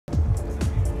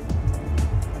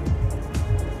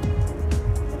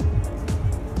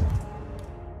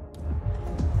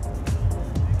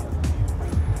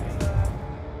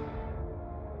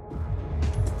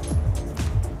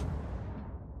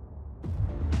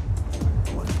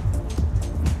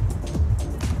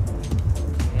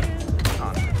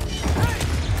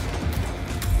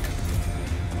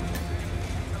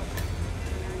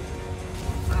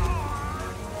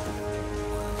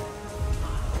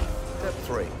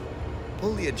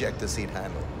Pull the ejector seat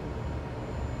handle.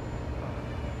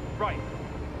 Right.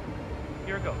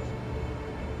 Here it goes.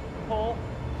 Pull.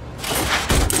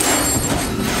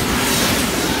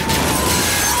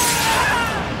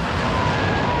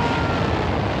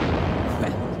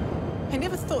 I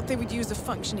never thought they would use a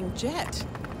functioning jet.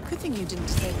 Good thing you didn't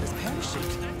disable his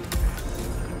parachute.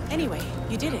 Anyway,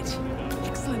 you did it.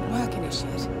 Excellent work,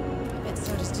 Initiate. I bet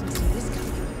Sodus didn't see this coming.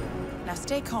 Now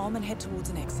stay calm and head towards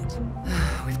an exit.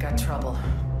 We've got trouble.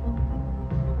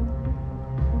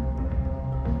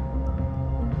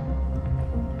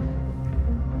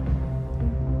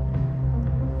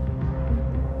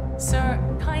 Sir,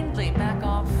 kindly back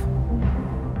off.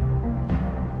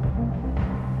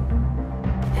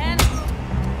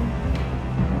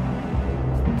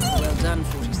 Well done,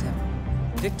 47.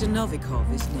 Victor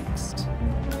Novikov is next.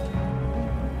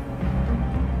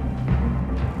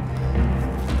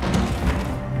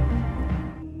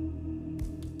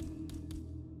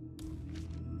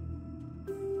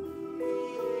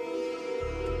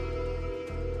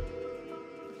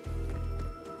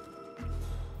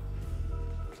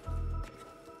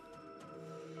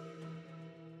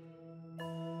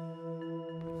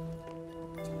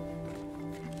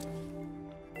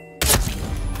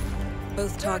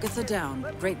 Both targets are down.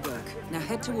 Great work. Now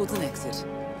head towards an exit.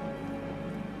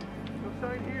 No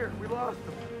sign here. We lost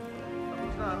him.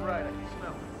 Something's not right. I can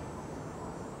smell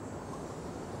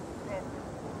it.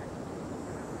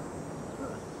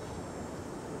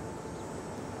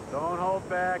 Don't hold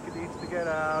back. It needs to get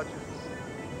out. Just,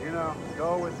 you know,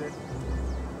 go with it.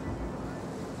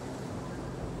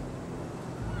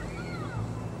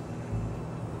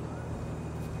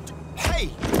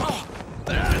 Hey! Oh.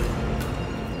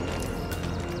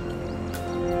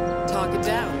 Target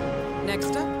down.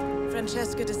 Next up,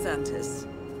 Francesca DeSantis.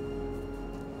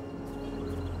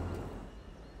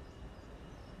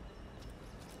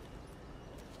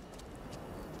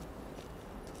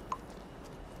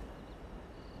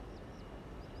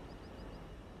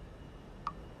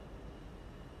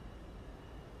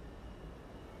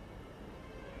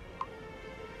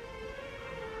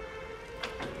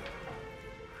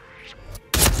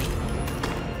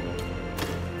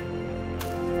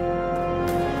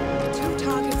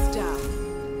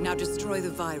 Now destroy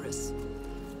the virus.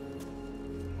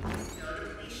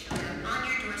 Notification on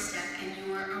your doorstep, and you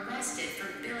were arrested for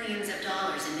billions of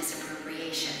dollars in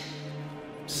misappropriation.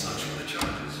 Such were the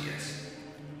charges, yes.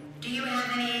 Do you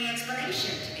have any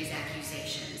explanation to these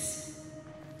accusations?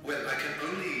 Well, I can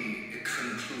only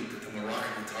conclude that the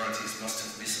Moroccan authorities must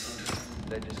have misunderstood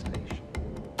Legislation.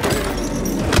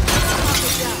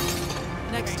 Down.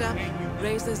 Next up,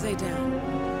 Razor Zaydan.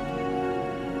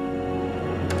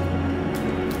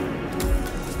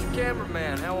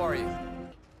 Cameraman, how are you?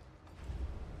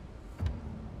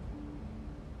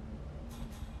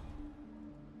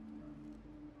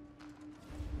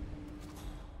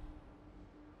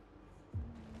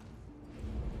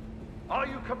 Are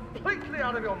you completely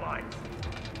out of your mind?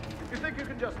 You think you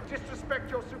can just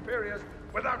disrespect your superiors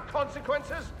without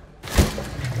consequences?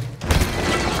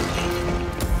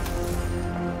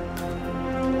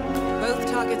 Both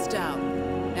targets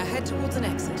down. Now head towards an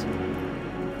exit.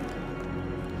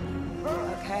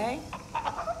 Okay?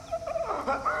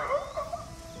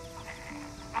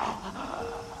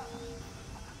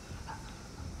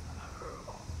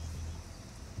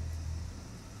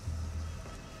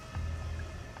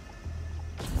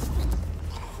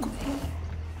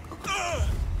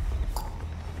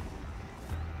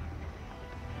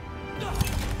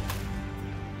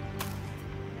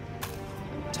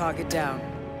 Target down.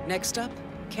 Next up,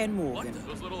 Ken Morgan. What?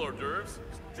 Those little hors d'oeuvres?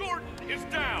 Jordan is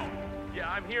down! Yeah,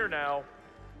 I'm here now.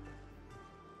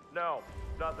 No,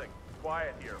 nothing.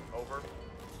 Quiet here. Over.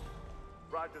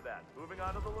 Roger that. Moving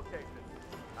on to the location.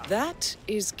 That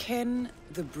is Ken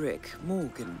the Brick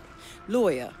Morgan,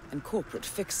 lawyer and corporate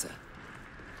fixer.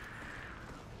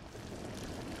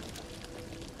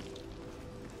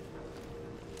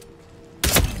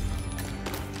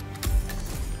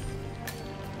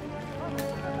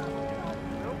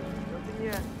 Nope, nothing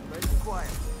yet. Nice and quiet.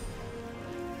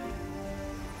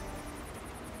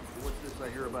 What's this I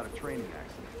hear about a training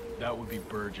accident? That would be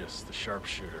Burgess, the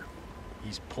sharpshooter.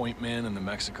 He's point man in the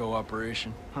Mexico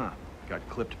operation. Huh. Got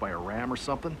clipped by a ram or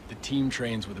something? The team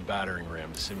trains with a battering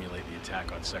ram to simulate the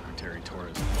attack on Secretary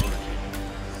Torres'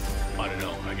 motorcade. I don't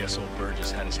know. I guess old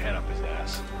Burgess had his head up his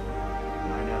ass.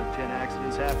 9 out of 10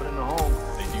 accidents happen in the home.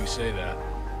 They do say that.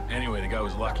 Anyway, the guy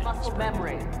was lucky. Muscle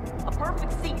memory. A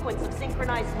perfect sequence of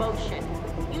synchronized motion.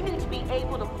 You need to be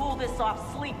able to pull this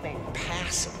off sleeping.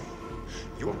 Passable.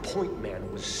 Your point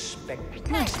man was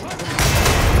spectacular. Nice. Marty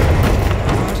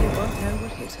won't know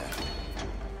what hit her.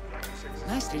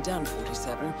 Nicely done,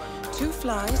 47. 2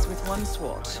 flies with 1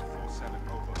 swat.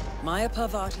 Maya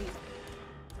Parvati.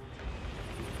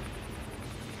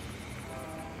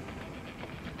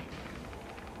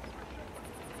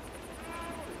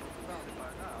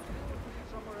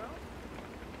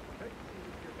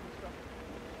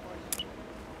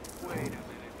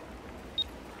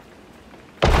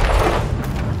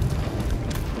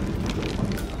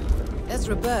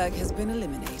 Ezra Berg has been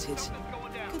eliminated.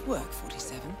 Good work,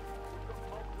 47.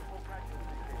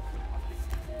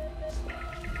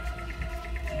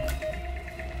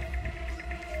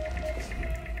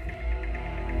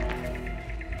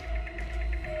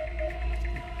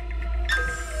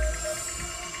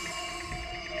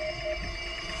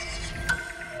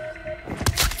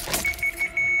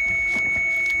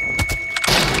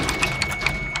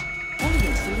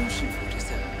 Elegant solution,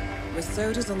 47. With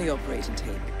sodas on the operating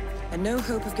table, and no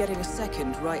hope of getting a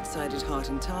second right-sided heart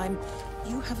in time,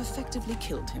 you have effectively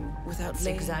killed him without That's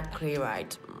laying... exactly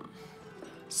right.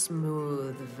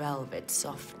 Smooth velvet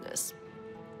softness.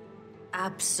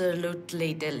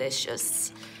 Absolutely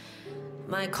delicious.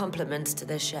 My compliments to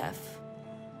the chef.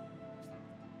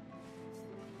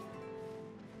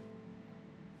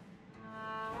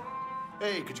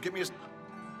 Hey, could you get me a...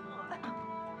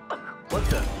 What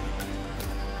the?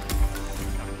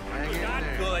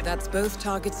 That's both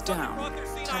targets down.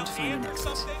 Time to find an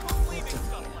exit. Well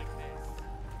done.